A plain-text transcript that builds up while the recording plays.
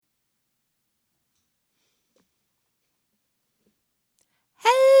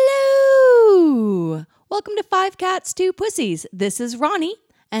Welcome to Five Cats, Two Pussies. This is Ronnie,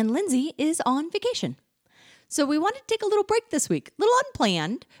 and Lindsay is on vacation. So we wanted to take a little break this week. A little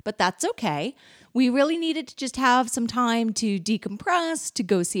unplanned, but that's okay. We really needed to just have some time to decompress, to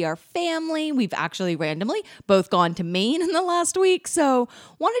go see our family. We've actually randomly both gone to Maine in the last week, so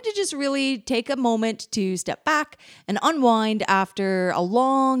wanted to just really take a moment to step back and unwind after a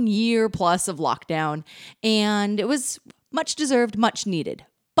long year plus of lockdown. And it was much deserved, much needed.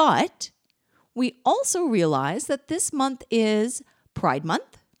 But we also realized that this month is Pride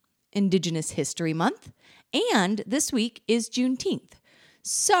Month, Indigenous History Month, and this week is Juneteenth.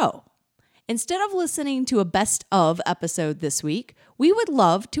 So instead of listening to a best of episode this week, we would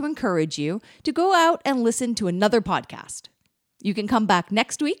love to encourage you to go out and listen to another podcast. You can come back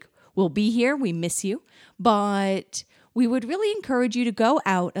next week. We'll be here. We miss you. But we would really encourage you to go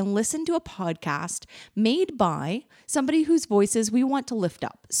out and listen to a podcast made by somebody whose voices we want to lift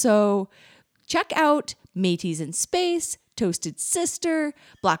up. So check out Métis in Space, Toasted Sister,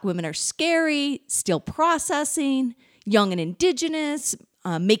 Black Women Are Scary, Still Processing, Young and Indigenous,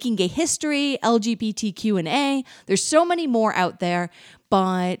 Making Gay History, LGBTQ&A. There's so many more out there,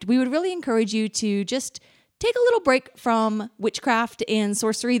 but we would really encourage you to just take a little break from witchcraft and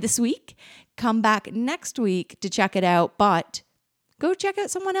sorcery this week. Come back next week to check it out, but go check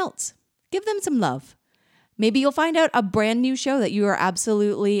out someone else. Give them some love. Maybe you'll find out a brand new show that you are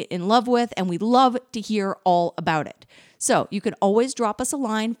absolutely in love with, and we'd love to hear all about it. So you can always drop us a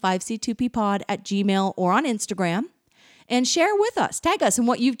line, 5c2ppod@gmail or on Instagram, and share with us. Tag us in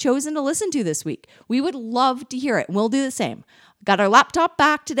what you've chosen to listen to this week. We would love to hear it, and we'll do the same. Got our laptop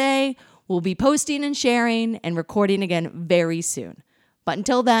back today. We'll be posting and sharing and recording again very soon. But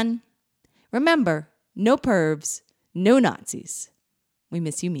until then, remember, no pervs, no Nazis. We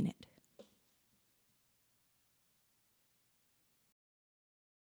miss you, mean it.